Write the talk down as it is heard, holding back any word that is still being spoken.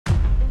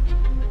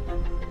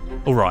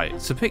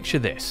Alright, so picture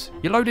this.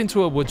 You load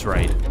into a woods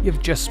raid,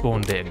 you've just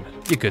spawned in,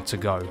 you're good to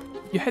go.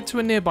 You head to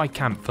a nearby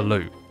camp for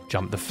loot,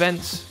 jump the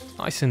fence,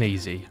 nice and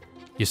easy.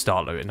 You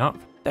start looting up,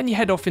 then you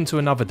head off into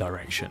another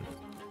direction.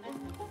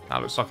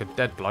 That looks like a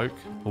dead bloke.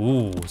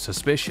 Ooh,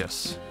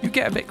 suspicious. You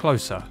get a bit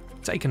closer,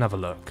 take another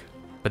look.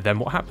 But then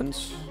what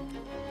happens?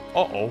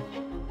 Uh-oh.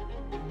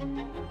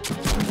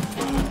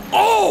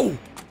 Oh!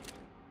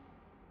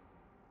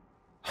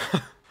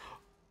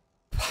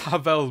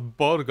 Pavel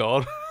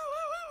Borgard.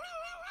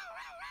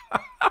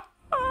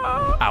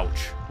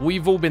 Ouch.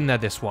 We've all been there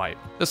this way.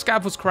 The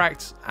scav was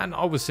cracked, and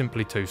I was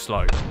simply too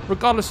slow.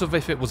 Regardless of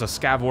if it was a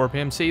scav or a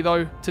PMC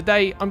though,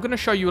 today I'm going to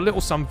show you a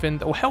little something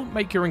that will help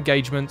make your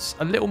engagements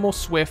a little more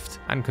swift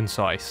and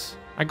concise.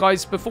 And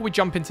guys, before we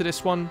jump into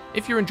this one,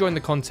 if you're enjoying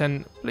the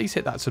content, please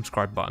hit that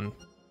subscribe button.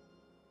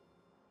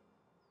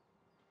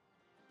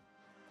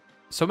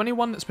 So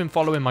anyone that's been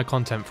following my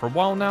content for a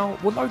while now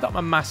will know that I'm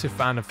a massive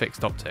fan of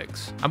fixed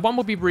optics, and one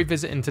we'll be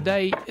revisiting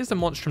today is the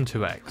Monstrum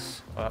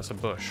 2X. Oh, that's a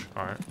bush,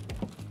 alright.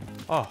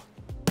 Oh.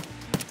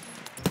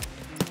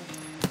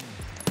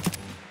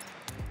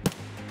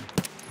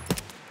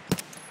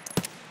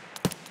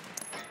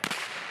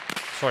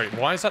 Sorry,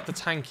 why is that the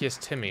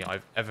tankiest Timmy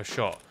I've ever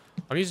shot?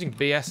 I'm using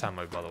BS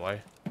ammo, by the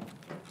way.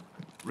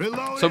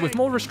 Reloading. So with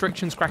more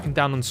restrictions cracking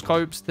down on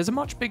scopes, there's a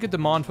much bigger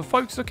demand for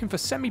folks looking for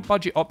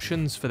semi-budget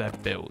options for their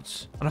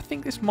builds. And I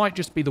think this might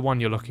just be the one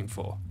you're looking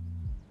for.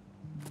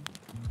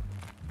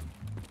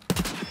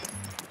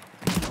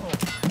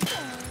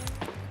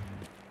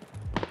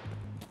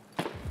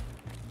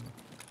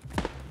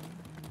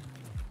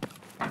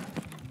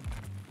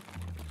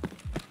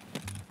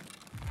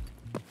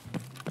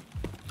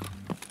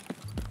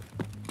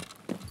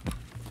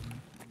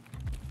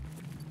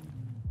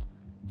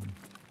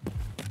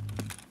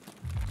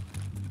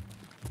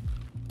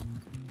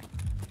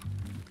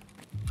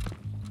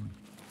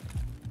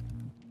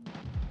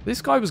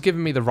 This guy was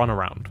giving me the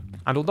runaround,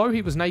 and although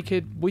he was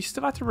naked, we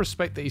still had to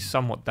respect that he's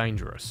somewhat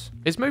dangerous.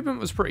 His movement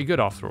was pretty good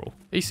after all.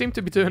 He seemed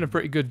to be doing a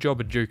pretty good job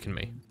at juking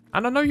me.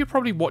 And I know you're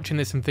probably watching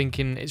this and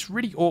thinking it's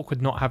really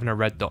awkward not having a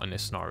red dot in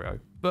this scenario,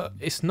 but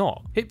it's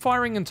not. Hip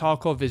firing in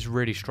Tarkov is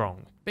really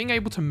strong. Being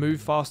able to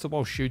move faster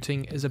while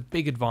shooting is a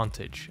big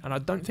advantage, and I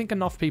don't think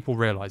enough people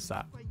realise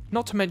that.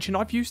 Not to mention,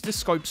 I've used this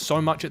scope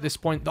so much at this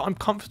point that I'm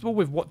comfortable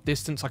with what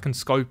distance I can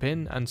scope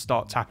in and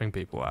start tapping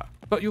people at.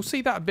 But you'll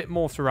see that a bit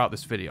more throughout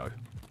this video.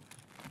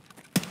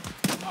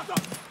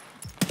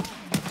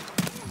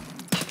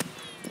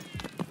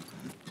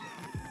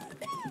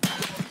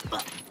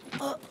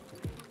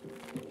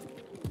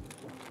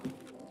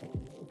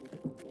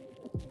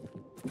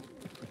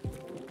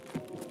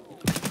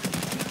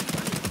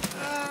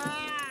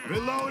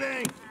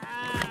 Reloading!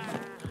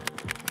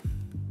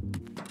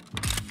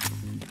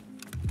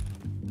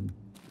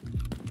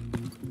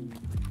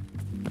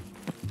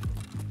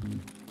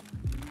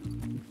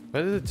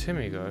 Where did the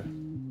Timmy go?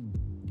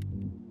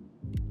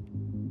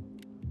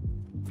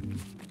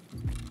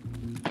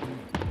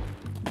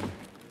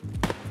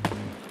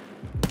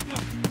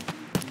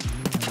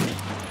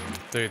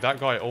 Dude, that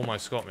guy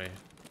almost got me.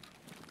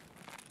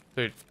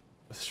 Dude,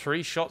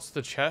 3 shots to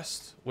the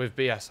chest with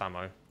BS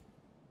ammo.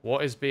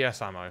 What is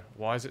BS ammo?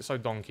 Why is it so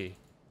donkey?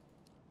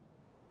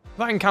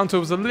 That encounter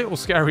was a little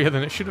scarier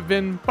than it should have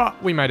been,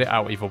 but we made it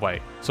out either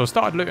way. So I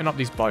started looting up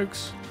these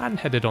blokes and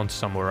headed on to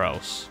somewhere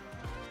else.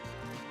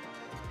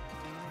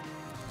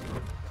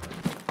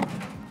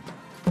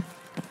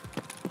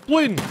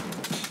 Blin!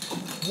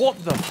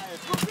 What the?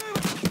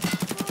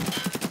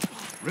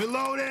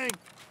 Reloading!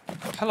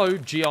 Hello,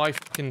 GI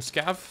fucking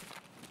scav.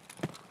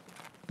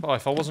 Oh,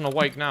 if I wasn't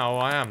awake now,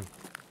 I am.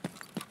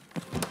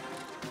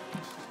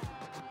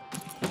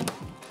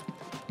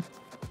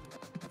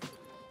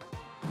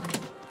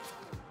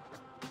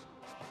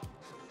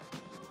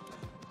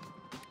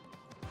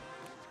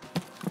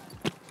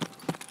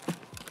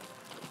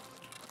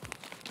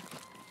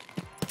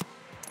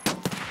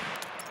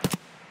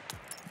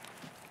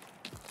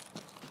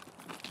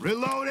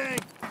 Reloading!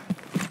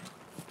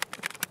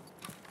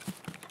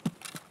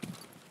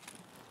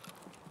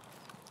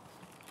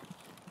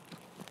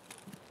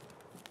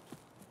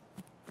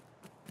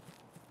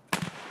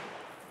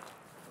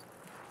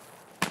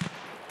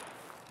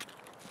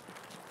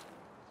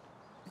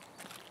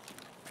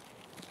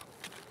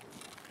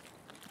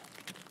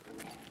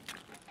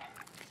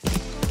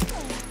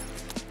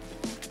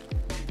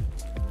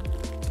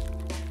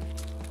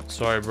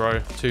 Sorry, bro.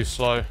 Too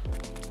slow.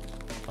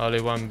 Early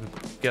worm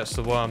gets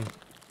the worm.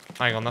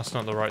 Hang on, that's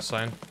not the right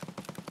saying.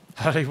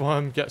 Early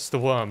worm gets the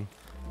worm.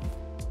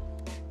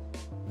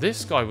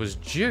 This guy was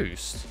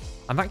juiced.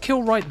 And that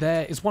kill right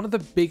there is one of the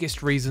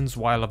biggest reasons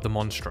why I love the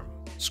Monstrum.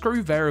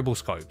 Screw variable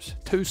scopes.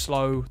 Too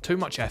slow, too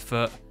much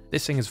effort.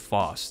 This thing is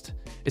fast.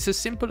 It's as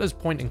simple as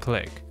point and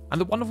click. And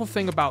the wonderful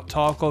thing about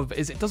Tarkov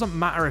is it doesn't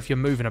matter if you're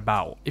moving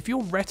about. If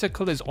your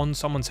reticle is on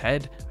someone's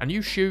head and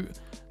you shoot,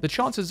 the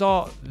chances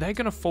are they're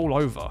going to fall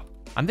over.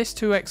 And this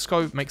 2x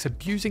scope makes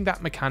abusing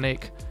that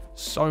mechanic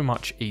so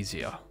much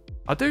easier.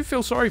 I do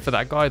feel sorry for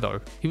that guy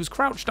though. He was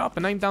crouched up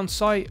and aimed down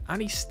sight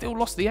and he still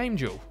lost the aim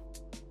duel.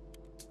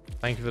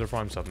 Thank you for the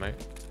Prime sub, mate.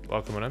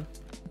 Welcome on in.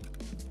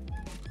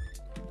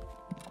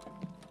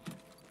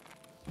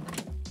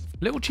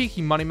 Little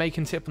cheeky money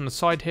making tip on the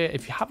side here.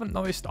 If you haven't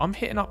noticed, I'm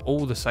hitting up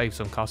all the safes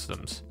on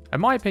customs.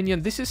 In my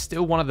opinion, this is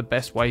still one of the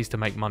best ways to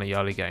make money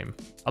early game.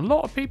 A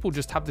lot of people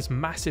just have this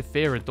massive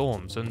fear of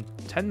dorms and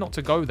tend not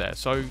to go there,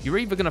 so you're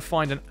either going to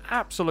find an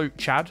absolute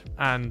chad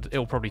and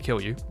it'll probably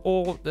kill you,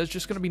 or there's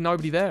just going to be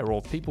nobody there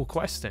or people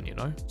questing, you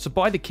know? So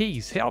buy the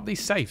keys, hit up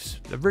these safes,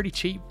 they're really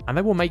cheap and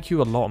they will make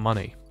you a lot of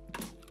money.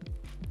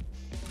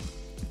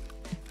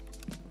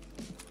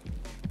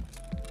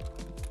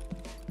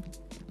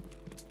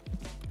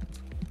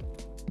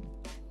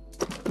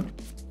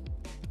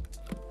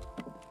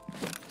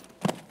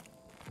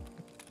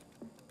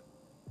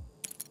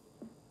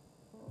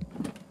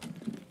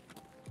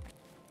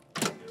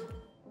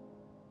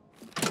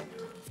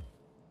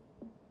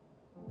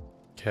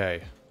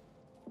 Okay.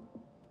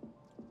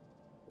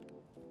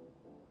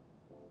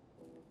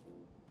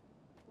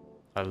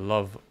 I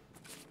love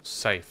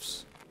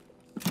safes.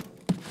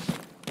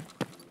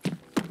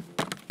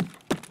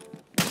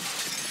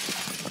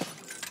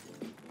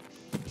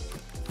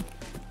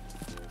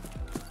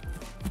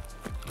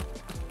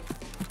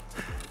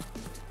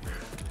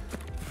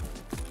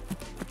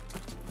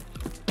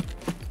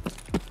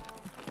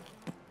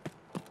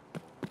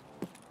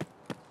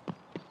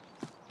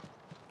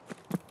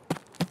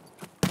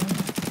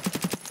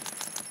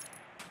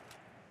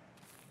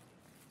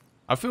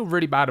 I feel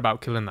really bad about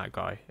killing that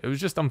guy. It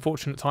was just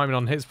unfortunate timing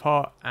on his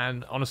part,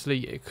 and honestly,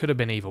 it could have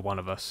been either one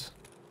of us.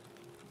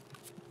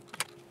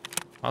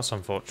 That's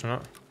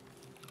unfortunate.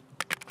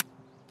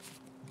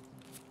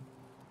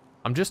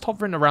 I'm just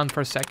hovering around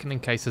for a second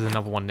in case there's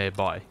another one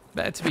nearby.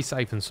 Better to be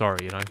safe than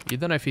sorry, you know? You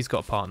don't know if he's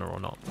got a partner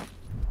or not.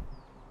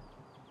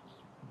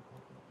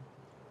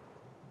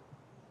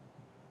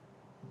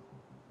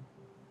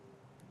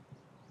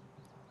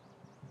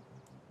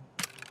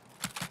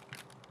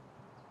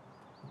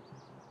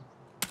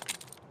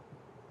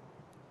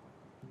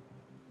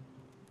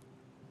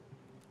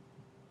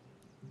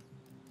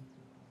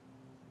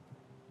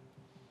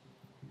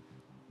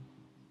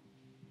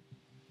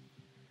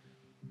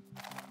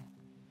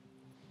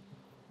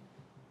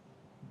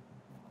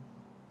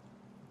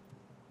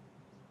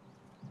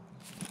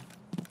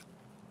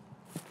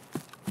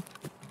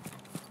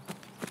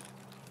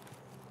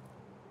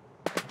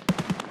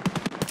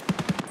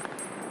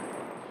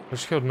 I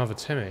just killed another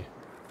Timmy.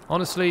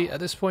 Honestly, at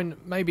this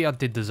point, maybe I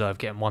did deserve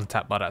getting one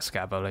tapped by that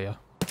scab earlier.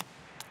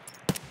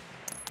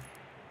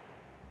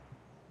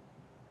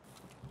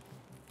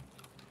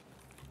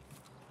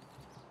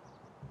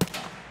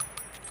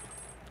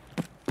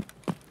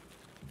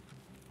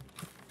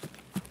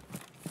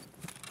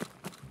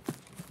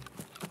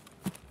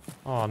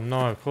 Oh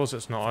no, of course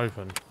it's not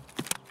open.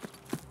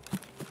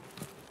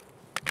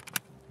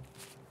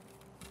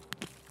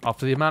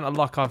 After the amount of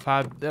luck I've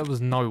had, there was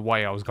no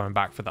way I was going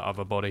back for that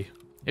other body.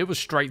 It was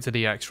straight to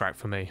the extract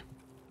for me.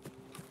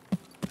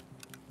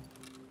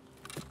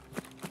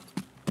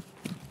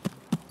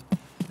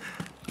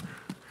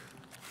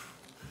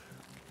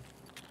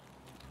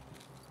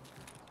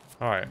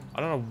 Alright, I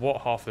don't know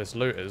what half of this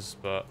loot is,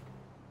 but...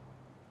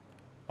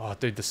 Oh,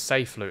 dude, the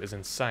safe loot is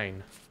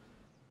insane.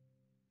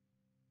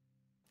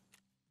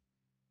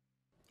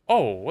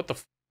 Oh, what the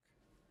f...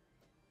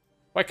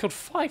 Wait, I killed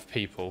 5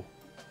 people.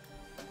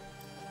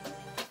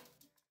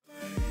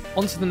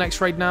 On to the next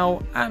raid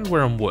now, and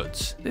we're in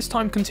Woods. This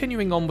time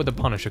continuing on with the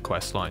Punisher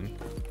questline.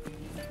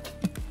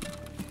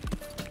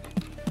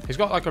 He's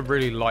got like a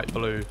really light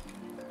blue.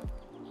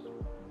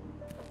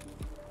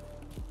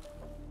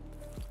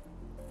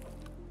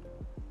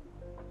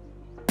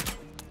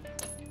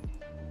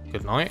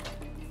 Good night.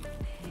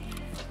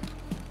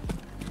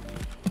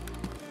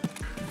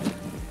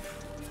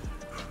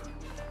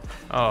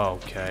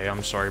 Okay,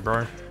 I'm sorry,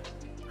 bro.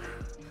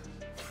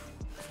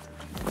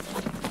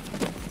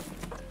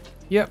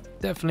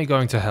 Yep, definitely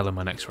going to hell in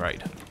my next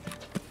raid.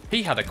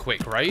 He had a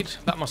quick raid.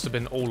 That must have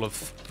been all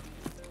of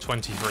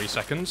 23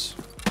 seconds.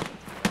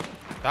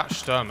 That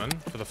Sturman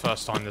for the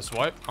first time this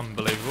wipe.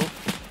 Unbelievable.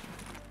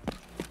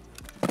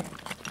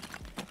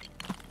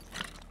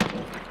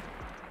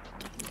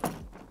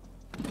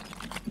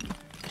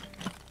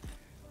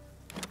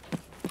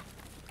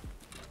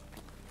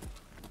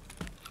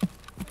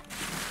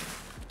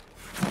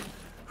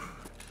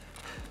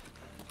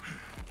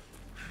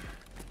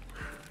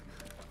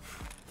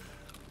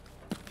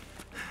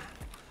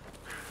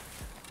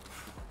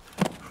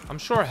 I'm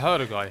sure I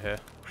heard a guy here.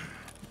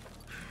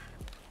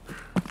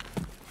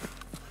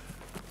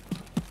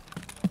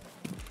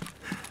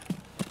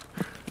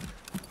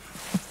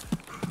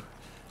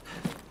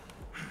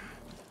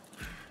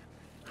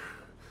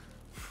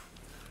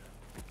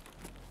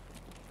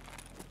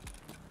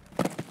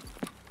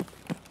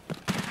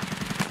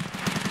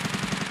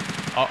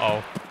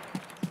 Uh-oh.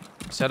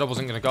 I said I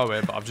wasn't going to go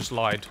here, but I've just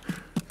lied.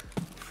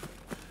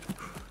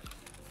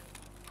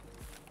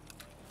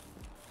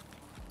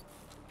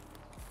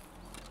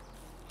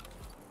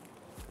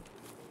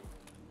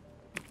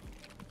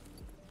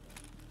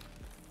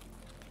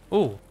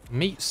 Ooh,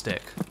 meat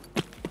stick.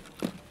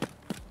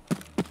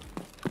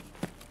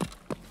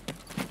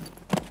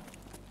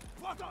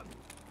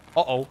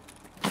 Uh-oh.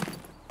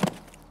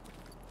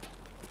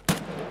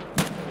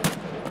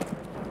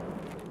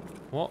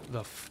 What the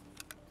f...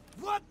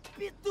 Вот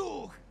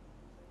петух!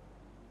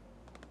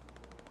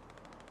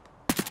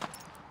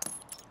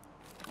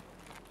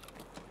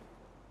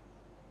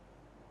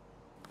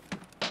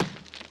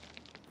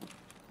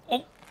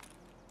 Oh.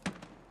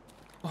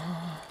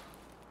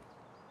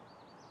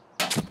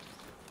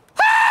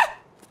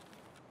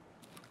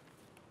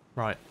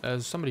 Right,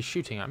 there's somebody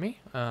shooting at me.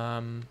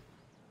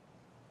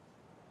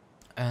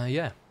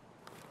 Yeah.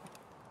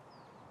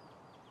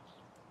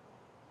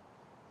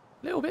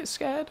 Little bit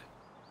scared.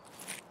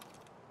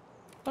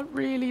 Don't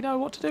really know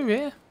what to do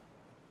here.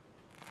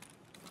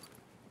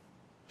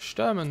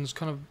 Sturman's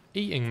kind of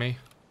eating me.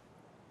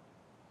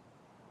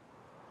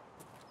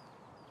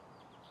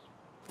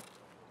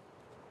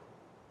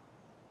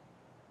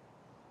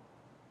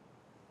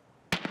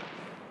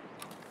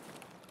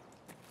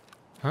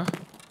 Huh?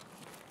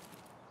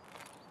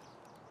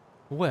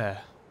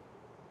 Where?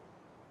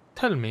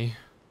 Tell me.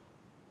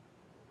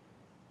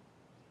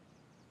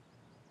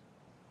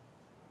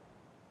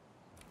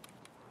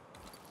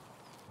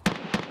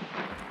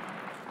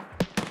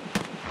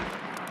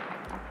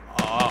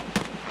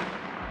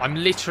 I'm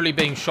literally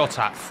being shot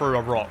at through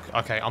a rock.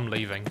 Okay, I'm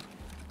leaving.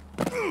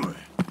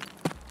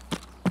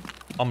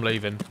 I'm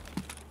leaving.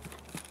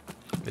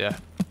 Yeah.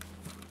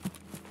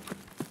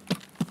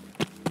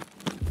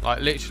 Like,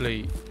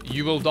 literally,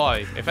 you will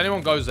die. If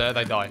anyone goes there,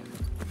 they die.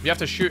 You have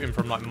to shoot him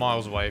from, like,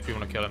 miles away if you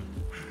want to kill him.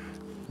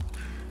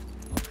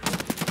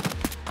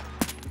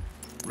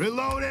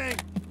 Reloading!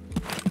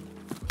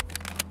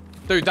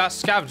 Dude, that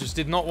scab just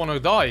did not want to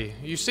die.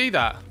 You see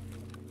that?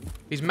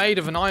 He's made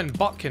of an iron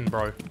buttkin,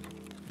 bro.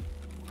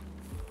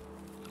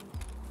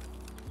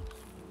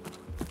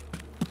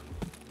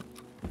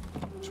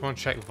 Just want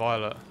to check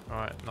Violet.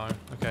 Alright, no.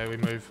 Okay, we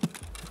move.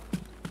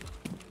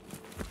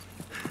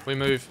 We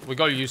move. We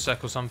go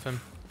USEC or something.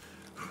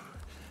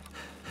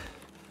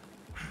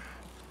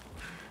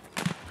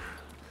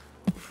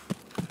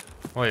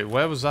 Wait,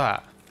 where was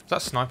that? Is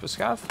that Sniper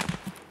Scav?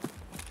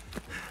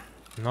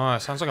 No, it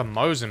sounds like a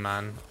Mosin,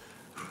 man.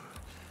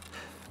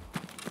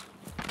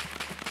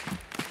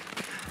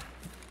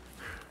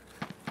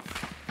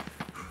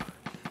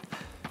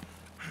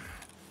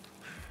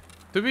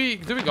 Do we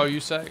go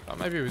USEC? Oh,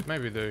 maybe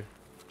we do.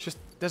 Just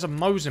there's a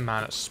Mosin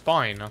man at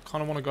Spine. I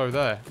kind of want to go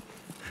there.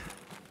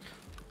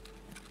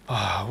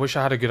 Oh, I wish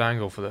I had a good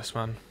angle for this,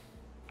 man.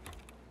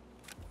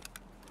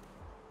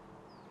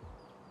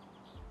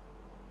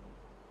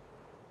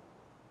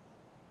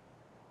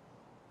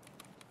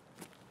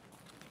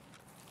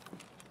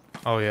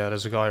 Oh yeah,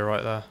 there's a guy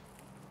right there.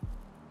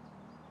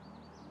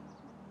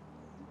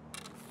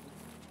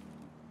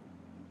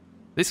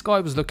 This guy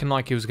was looking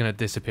like he was going to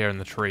disappear in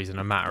the trees in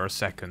a matter of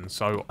seconds,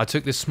 so I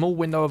took this small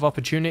window of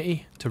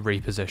opportunity to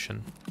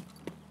reposition.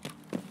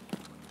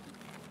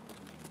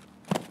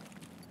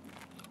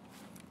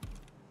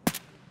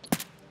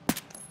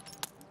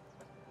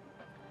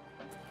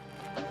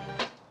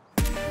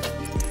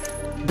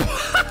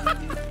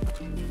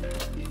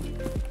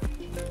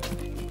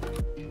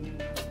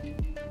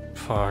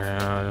 Fuck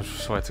yeah, I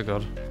swear to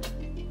God.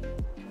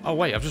 Oh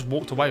wait, I've just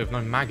walked away with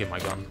no mag in my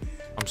gun.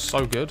 I'm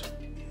so good.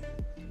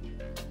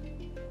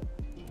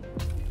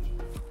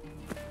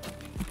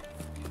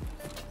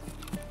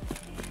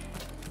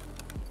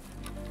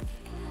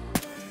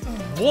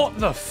 What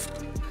the f...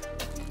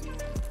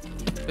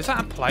 Is that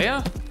a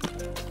player?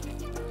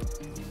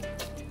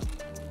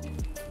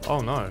 Oh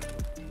no.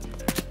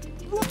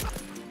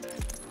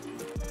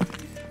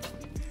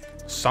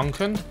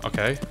 Sunken?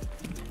 Okay.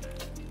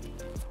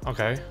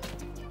 Okay.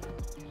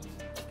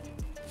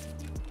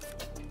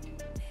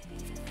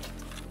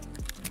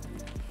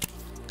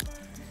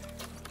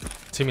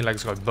 Timmy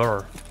legs go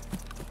burr.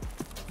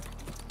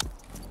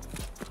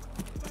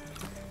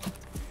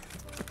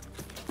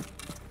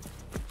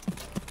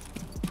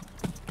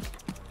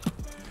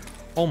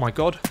 Oh my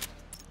God.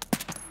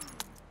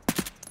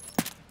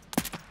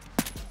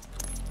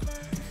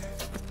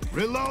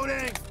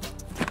 Reloading!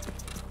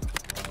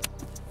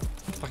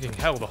 Fucking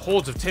hell, the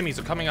hordes of Timmies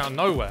are coming out of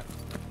nowhere.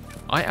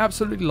 I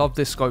absolutely love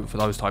this scope for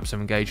those types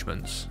of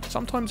engagements.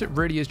 Sometimes it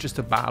really is just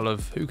a battle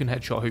of who can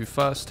headshot who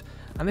first,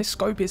 and this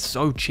scope is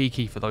so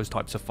cheeky for those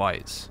types of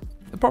fights.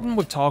 The problem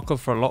with Tarkov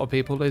for a lot of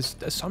people is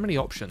there's so many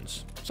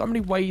options, so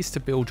many ways to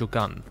build your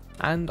gun,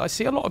 and I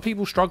see a lot of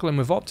people struggling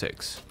with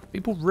optics.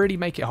 People really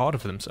make it harder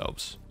for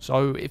themselves.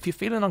 So if you're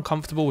feeling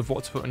uncomfortable with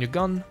what to put on your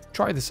gun,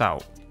 try this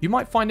out. You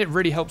might find it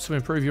really helps to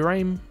improve your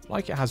aim,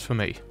 like it has for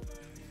me.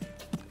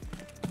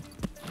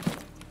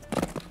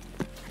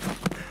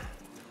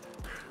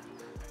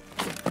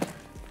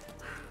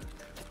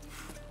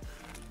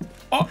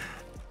 Oh!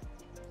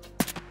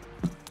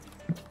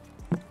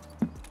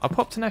 I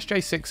popped an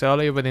SJ6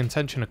 earlier with the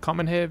intention of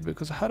coming here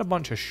because I heard a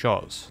bunch of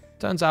shots.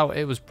 Turns out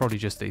it was probably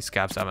just these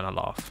scabs having a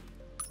laugh.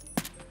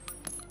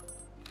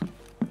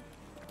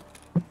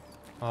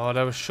 Oh,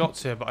 there were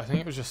shots here, but I think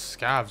it was just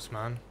scavs,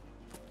 man.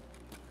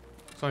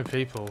 So many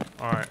people.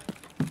 Alright.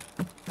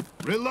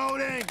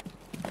 Reloading!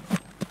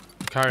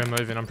 carry on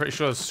moving. I'm pretty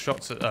sure there's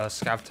shots at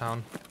Scav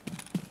Town.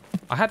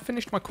 I had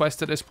finished my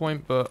quest at this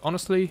point, but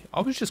honestly,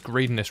 I was just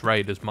greeding this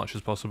raid as much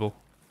as possible.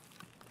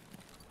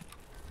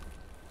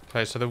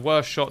 Okay, so there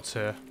were shots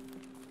here.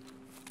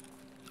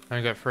 I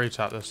only get 3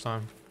 tap this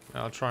time.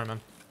 Yeah, I'll try,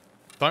 man.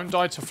 Don't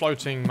die to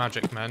floating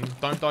magic men.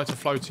 Don't die to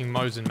floating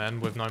Mosin men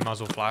with no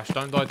muzzle flash.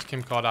 Don't die to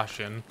Kim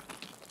Kardashian.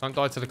 Don't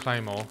die to the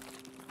Claymore.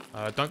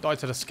 Don't die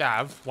to the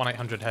Scav,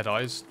 1-800 head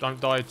eyes.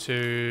 Don't die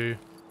to...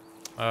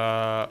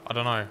 I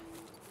don't know.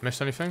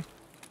 Missed anything?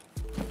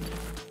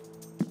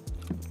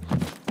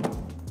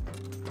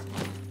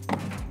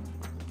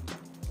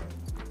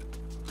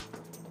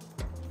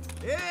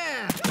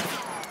 Yeah!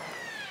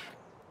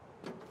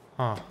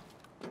 Huh.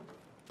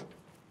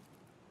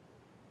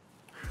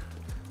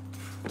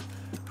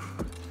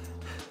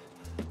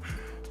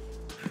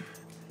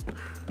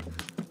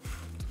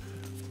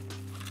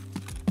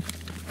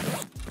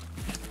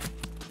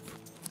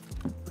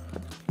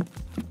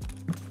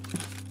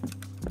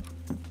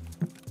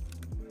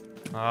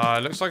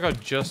 It looks like I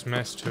just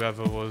missed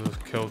whoever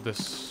killed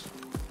this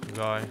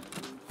guy.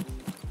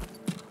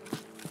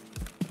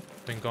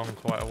 Been gone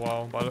quite a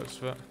while by the looks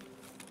of it.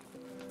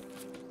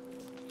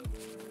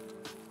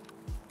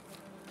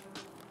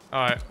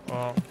 Alright,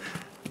 well,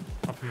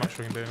 nothing much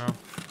we can do now.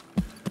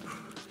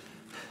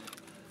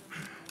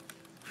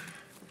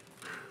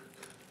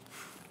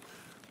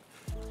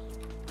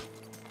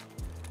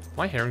 Am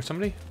I hearing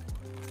somebody?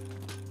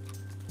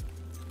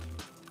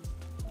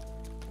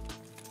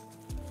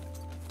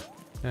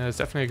 Yeah, there's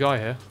definitely a guy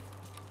here.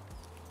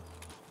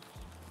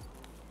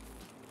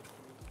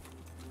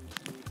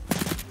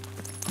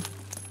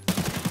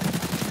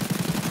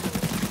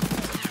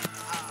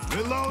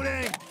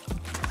 Reloading!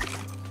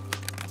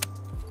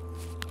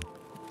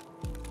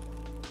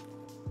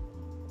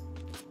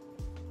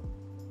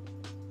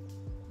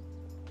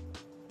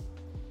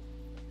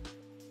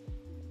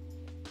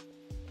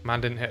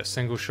 Man didn't hit a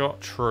single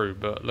shot, true,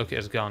 but look at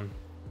his gun.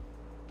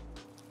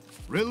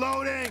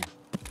 Reloading!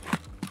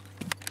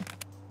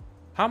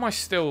 How am I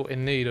still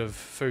in need of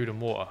food and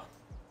water?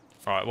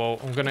 Alright, well,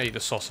 I'm gonna eat the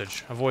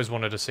sausage. I've always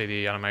wanted to see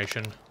the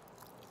animation.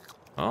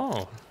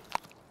 Oh.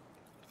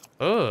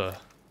 Ugh.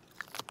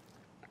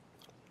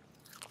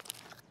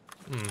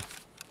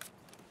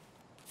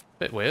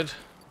 Bit weird.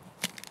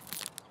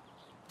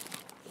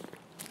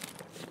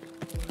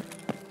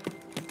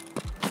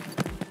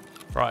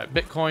 Right,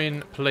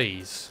 Bitcoin,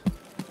 please.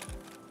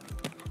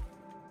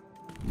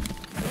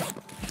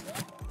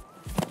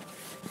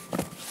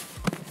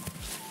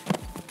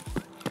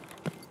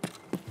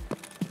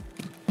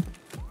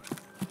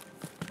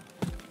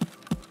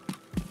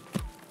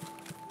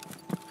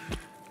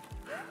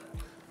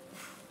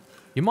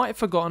 You might have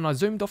forgotten I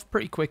zoomed off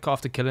pretty quick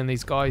after killing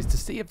these guys to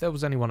see if there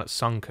was anyone at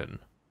Sunken.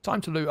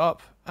 Time to loot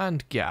up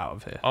and get out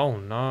of here. Oh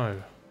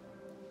no.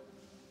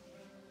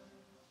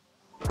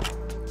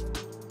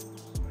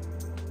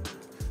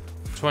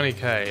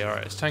 $20k,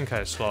 alright, it's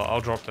 10k slot.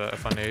 I'll drop it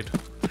if I need.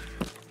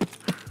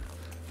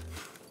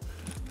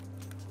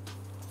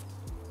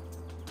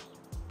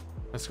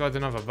 This guy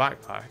didn't have a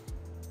backpack.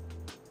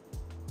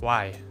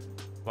 Why?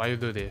 Why you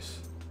do this?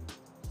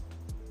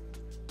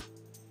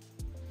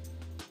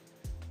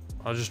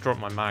 I'll just drop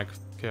my mag.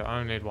 Okay,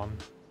 I only need one.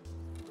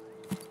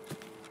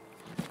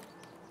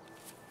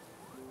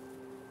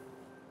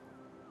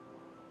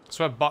 I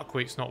swear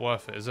buckwheat's not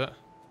worth it, is it?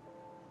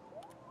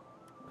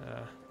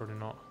 Yeah, probably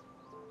not.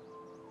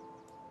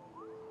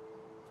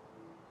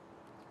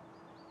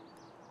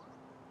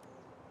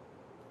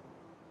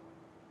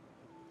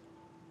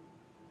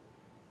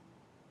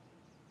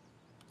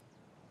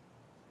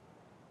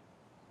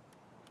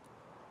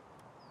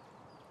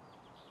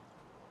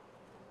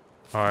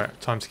 Alright,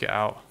 time to get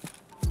out.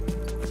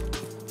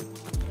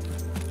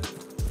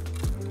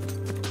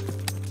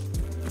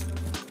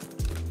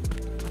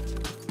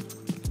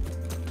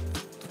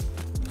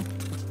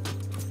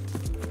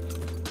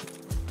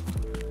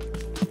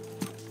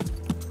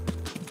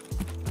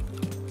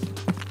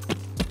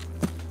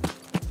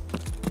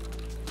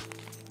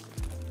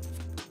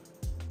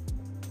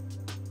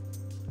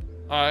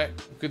 Alright,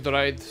 good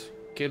raid.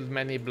 Killed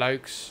many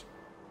blokes.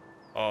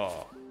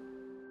 Oh.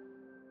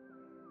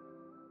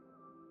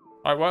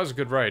 Alright, well, that was a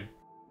good raid.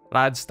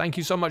 Lads, thank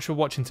you so much for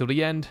watching till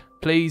the end.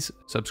 Please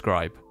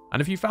subscribe.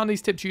 And if you found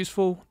these tips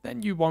useful,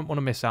 then you won't want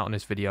to miss out on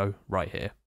this video right here.